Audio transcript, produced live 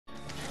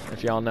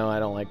If y'all know, I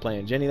don't like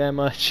playing Jenny that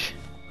much.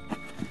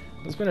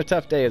 It's been a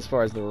tough day as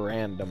far as the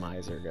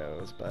randomizer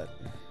goes, but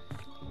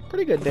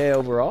pretty good day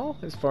overall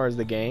as far as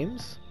the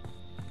games.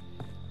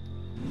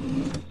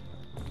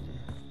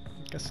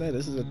 Like I said,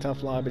 this is a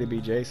tough lobby to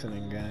be Jason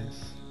in,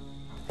 guys.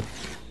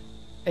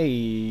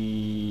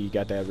 Hey,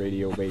 got that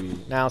radio, baby.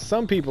 Now,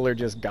 some people are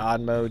just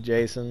God mode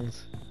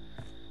Jasons,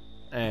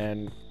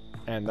 and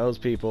those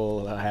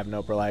people have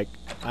no like.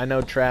 I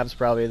know Trav's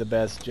probably the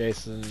best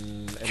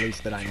Jason, at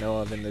least that I know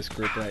of in this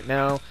group right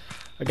now.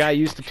 A guy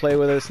used to play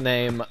with us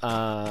named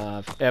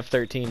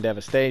F13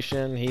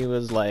 Devastation. He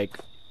was like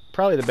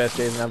probably the best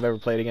Jason I've ever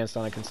played against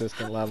on a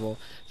consistent level.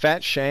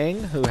 Fat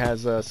Shang, who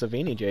has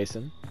Savini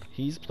Jason,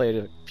 he's played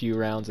a few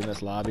rounds in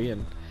this lobby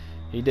and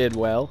he did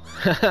well.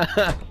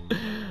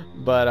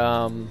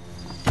 But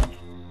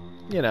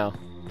you know,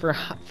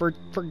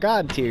 for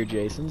God tier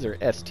Jasons or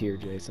S tier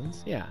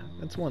Jasons, yeah,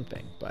 that's one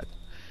thing. But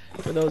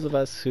for those of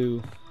us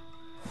who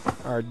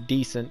are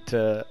decent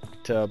to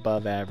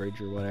above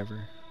average or whatever,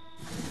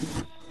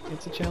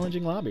 it's a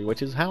challenging lobby,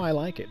 which is how I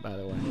like it, by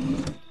the way.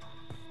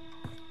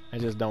 I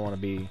just don't want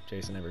to be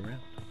Jason every round.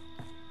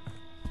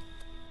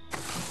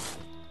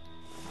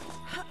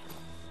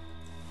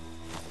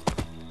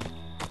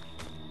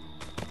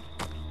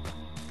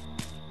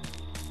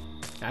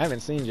 I haven't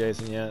seen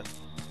Jason yet.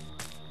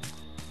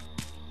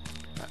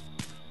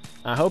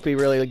 I hope he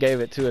really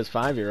gave it to his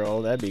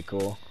 5-year-old. That'd be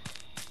cool.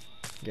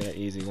 Get an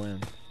easy win.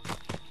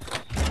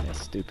 That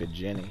stupid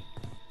Jenny.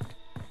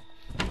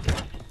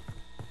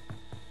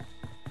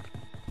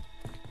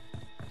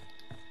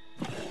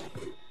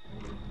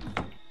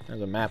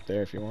 There's a map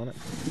there if you want it.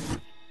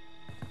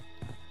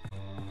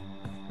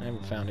 I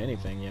haven't found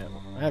anything yet.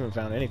 I haven't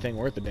found anything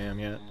worth a damn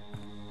yet.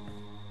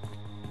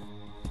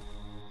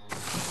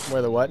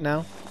 Where the what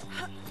now?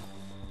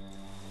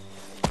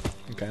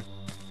 Okay.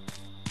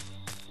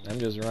 I'm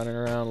just running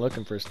around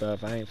looking for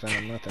stuff. I ain't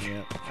found nothing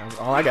yet.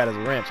 All I got is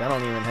a wrench. I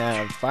don't even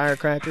have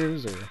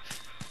firecrackers or...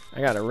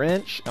 I got a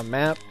wrench, a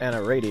map, and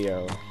a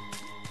radio.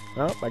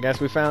 Oh, I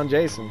guess we found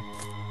Jason.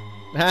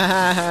 Ha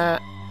ha ha!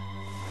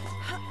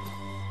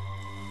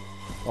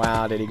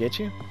 Wow, did he get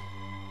you?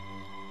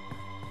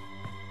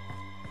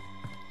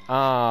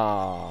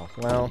 Ah,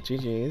 well,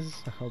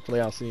 GG's.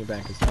 Hopefully I'll see you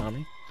back as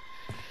Tommy.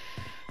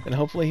 And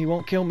hopefully he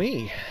won't kill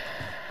me.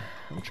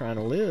 I'm trying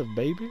to live,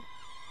 baby.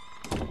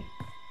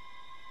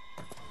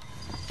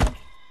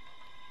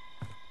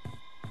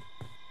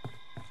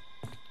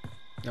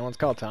 No one's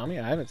called Tommy?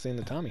 I haven't seen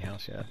the Tommy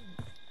house yet.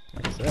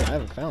 Like I said, I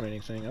haven't found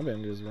anything. I've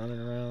been just running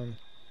around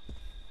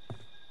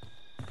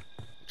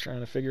trying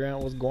to figure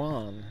out what's going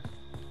on.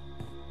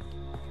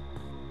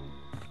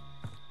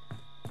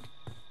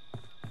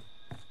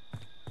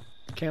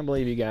 Can't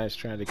believe you guys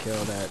tried to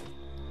kill that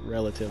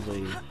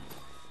relatively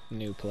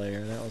new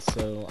player. That was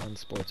so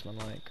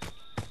unsportsmanlike.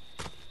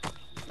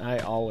 I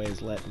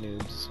always let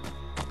noobs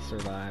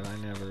survive. I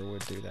never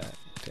would do that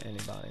to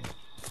anybody.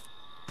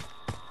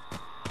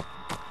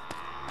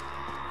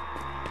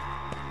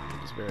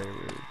 It's very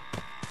rude.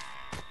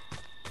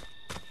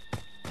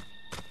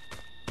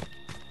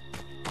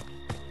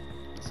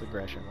 This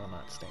aggression will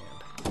not stand.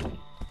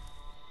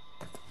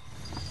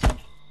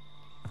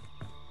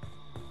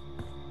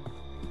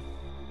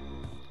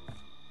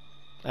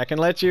 I can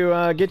let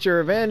you get your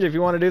revenge if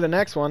you want to do the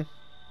next one.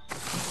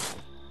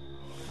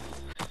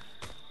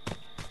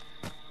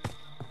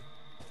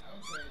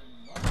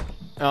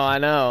 Oh, I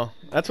know.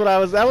 That's what I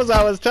was. That was what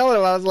I was telling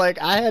him. I was like,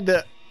 I had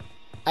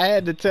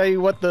to tell you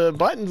what the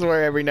buttons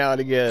were every now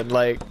and again.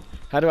 Like,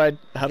 how do I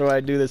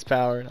do this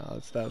power and all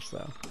that stuff.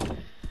 So,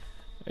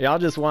 y'all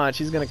just watch.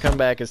 He's gonna come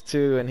back as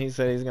 2, and he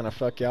said he's gonna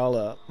fuck y'all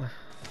up.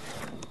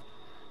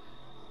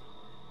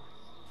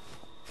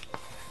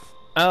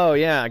 Oh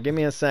yeah, give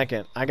me a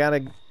second. I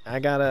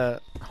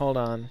gotta hold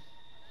on.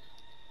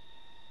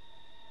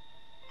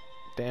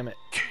 Damn it.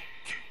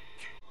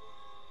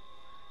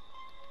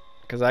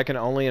 Because I can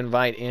only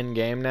invite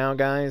in-game now,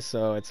 guys,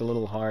 so it's a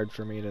little hard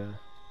for me to...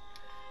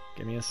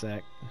 Give me a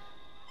sec.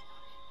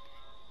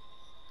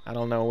 I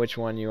don't know which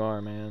one you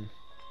are, man.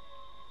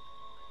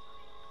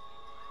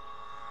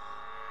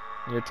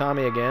 You're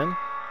Tommy again?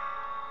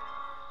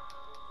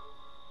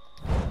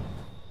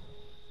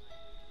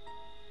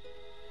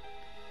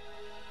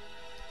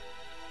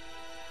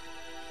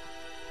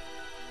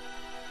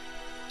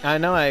 I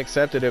know I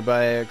accepted it,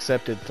 but I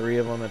accepted 3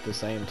 of them at the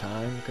same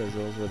time, because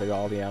those were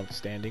all the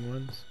outstanding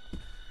ones.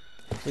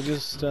 So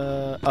just,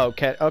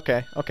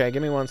 okay,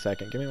 give me 1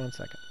 second,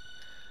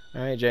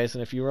 Alright,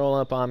 Jason, if you roll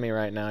up on me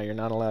right now, you're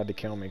not allowed to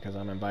kill me, because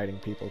I'm inviting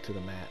people to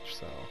the match,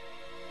 so...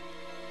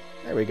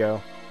 There we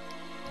go.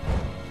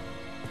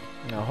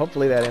 Now,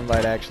 hopefully that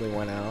invite actually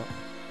went out.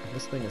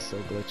 This thing is so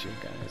glitchy,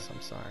 guys,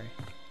 I'm sorry.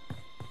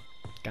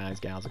 Guys,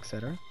 gals,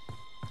 etc.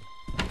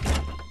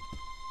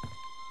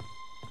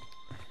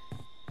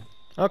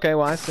 Okay,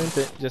 well I sent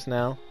it just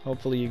now.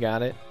 Hopefully you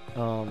got it.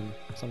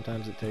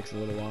 Sometimes it takes a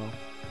little while.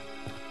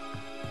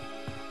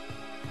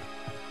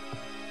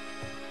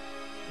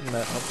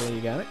 But hopefully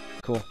you got it.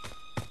 Cool.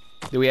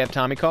 Do we have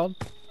Tommy called?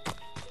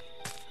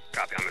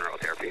 Copy, I'm in roll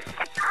therapy.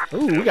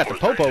 Ooh, we got the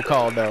popo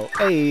called though.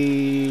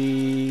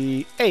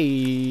 Hey,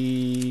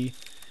 hey.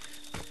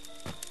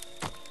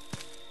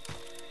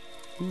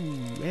 Ooh,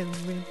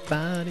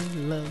 everybody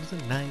loves a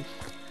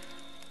knife.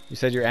 You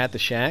said you're at the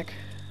shack?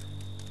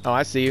 Oh,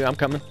 I see you. I'm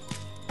coming.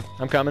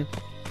 I'm coming.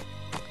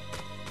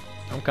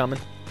 I'm coming.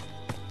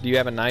 Do you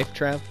have a knife,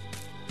 Trav?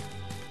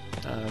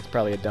 That's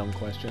probably a dumb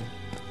question.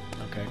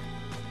 Okay.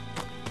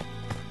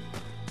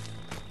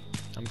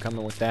 I'm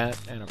coming with that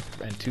and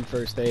 2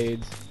 first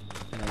aids,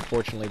 and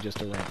unfortunately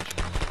just a wrench.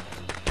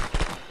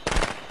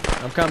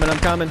 I'm coming. I'm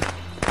coming.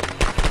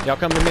 Y'all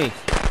come to me.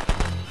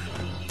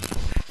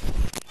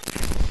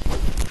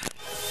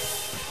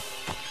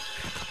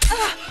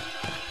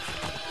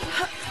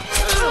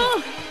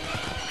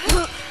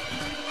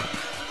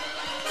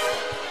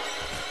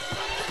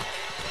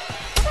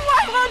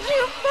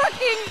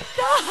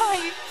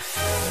 Die!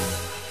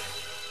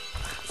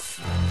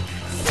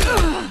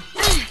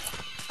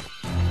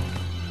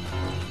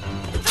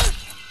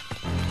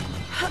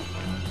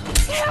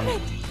 Damn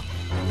it!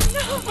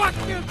 No! Fuck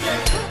you,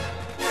 Jason!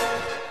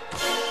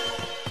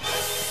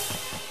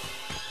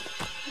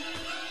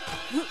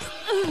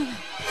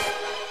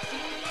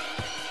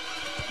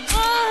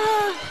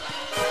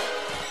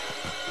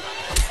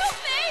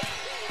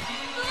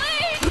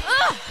 Please!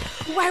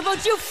 Why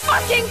won't you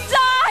fucking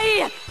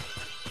die?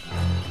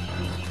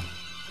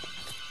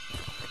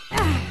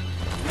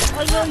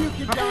 I know you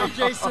can die,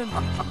 Jason.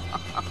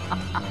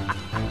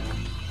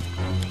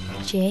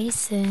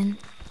 Jason,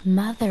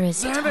 Mother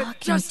is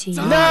talking to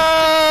you. No!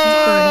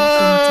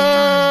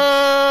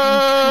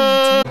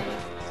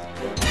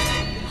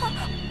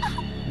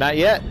 Not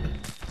yet.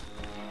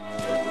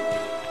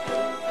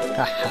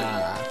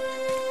 Haha.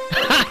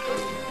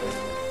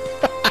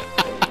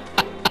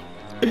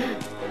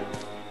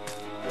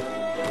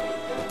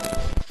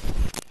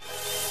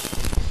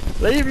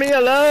 Leave me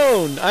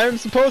alone! I'm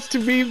supposed to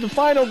be the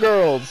final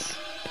girls!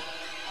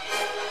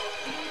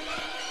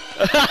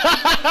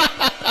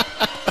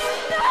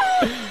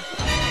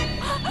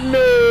 No!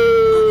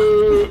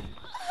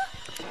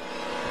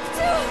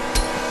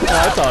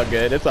 Oh, it's all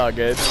good, it's all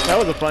good. That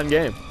was a fun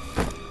game.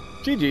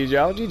 GG's,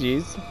 y'all,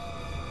 GG's.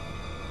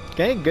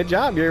 Okay, good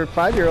job. Your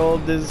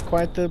 5-year-old is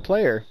quite the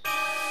player.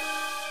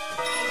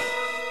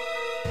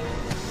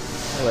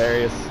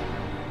 Hilarious.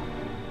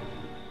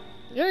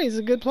 Yeah, he's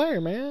a good player,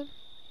 man.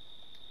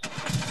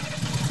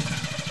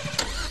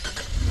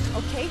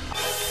 Okay.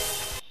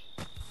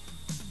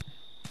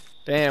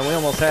 Damn, we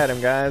almost had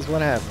him, guys.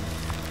 What happened?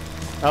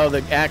 Oh,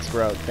 the axe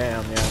broke.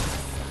 Damn, yeah.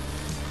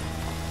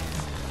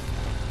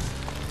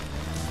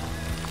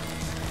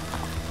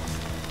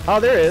 Oh,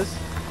 there is.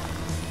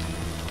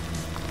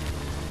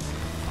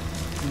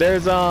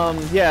 There's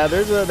yeah,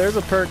 there's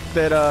a perk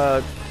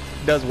that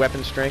does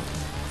weapon strength.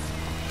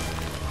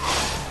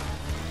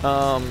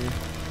 Trying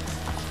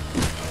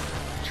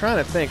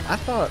to think. I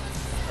thought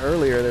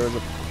earlier there was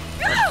a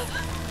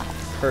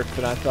perk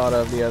that I thought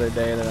of the other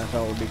day that I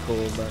thought would be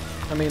cool, but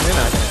I mean they're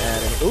not gonna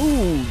add it.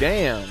 Ooh,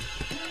 damn.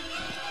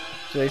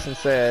 Jason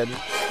said,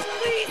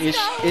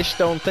 Ish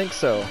don't think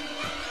so.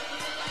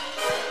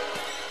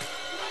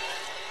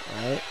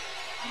 Right?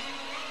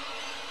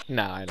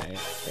 No, it ain't.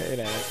 It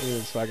ain't. He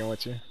was fucking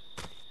with you.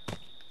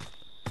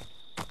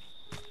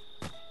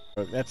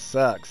 That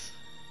sucks.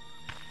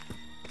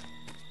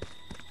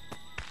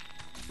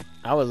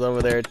 I was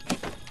over there.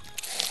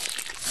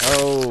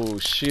 Oh,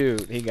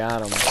 shoot. He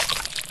got him.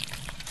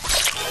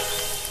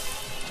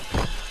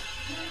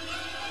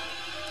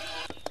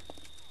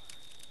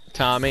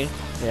 Tommy?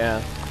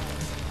 Yeah.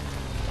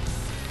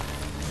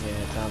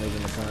 Yeah, Tommy's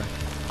in the car.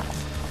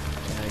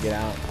 Trying to get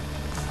out.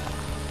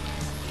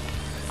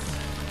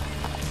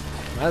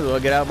 Might as well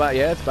get out by,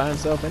 yeah, it's by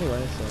himself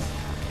anyway, so.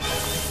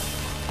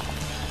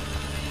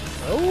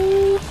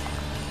 Oh!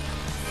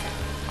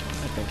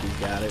 I think he's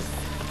got it.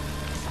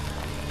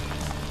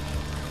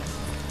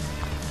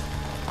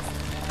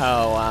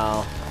 Oh,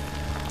 wow.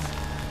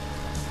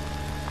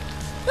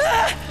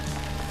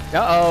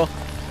 Uh-oh.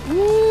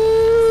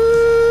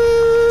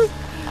 Woo!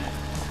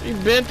 He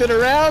bent it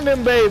around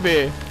him,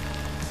 baby.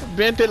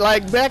 Bent it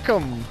like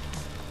Beckham.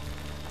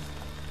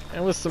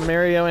 That was some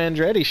Mario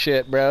Andretti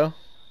shit, bro.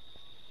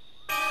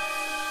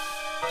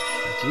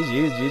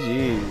 GG's,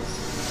 GG's.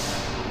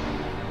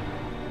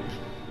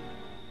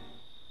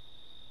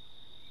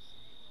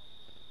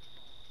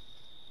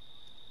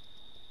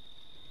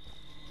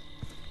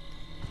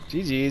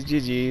 GG's,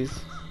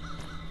 GG's.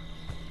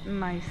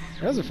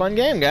 That was a fun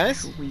game,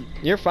 guys.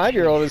 Your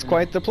 5-year-old is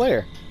quite the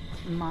player.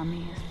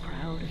 Mommy is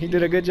proud. He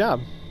did a good job.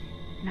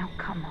 Now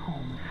come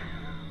home.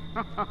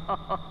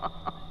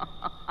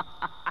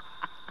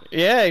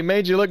 Yeah, he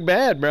made you look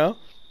bad, bro.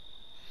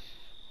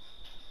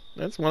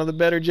 That's one of the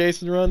better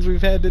Jason runs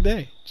we've had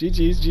today.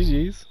 GG's,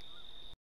 GG's.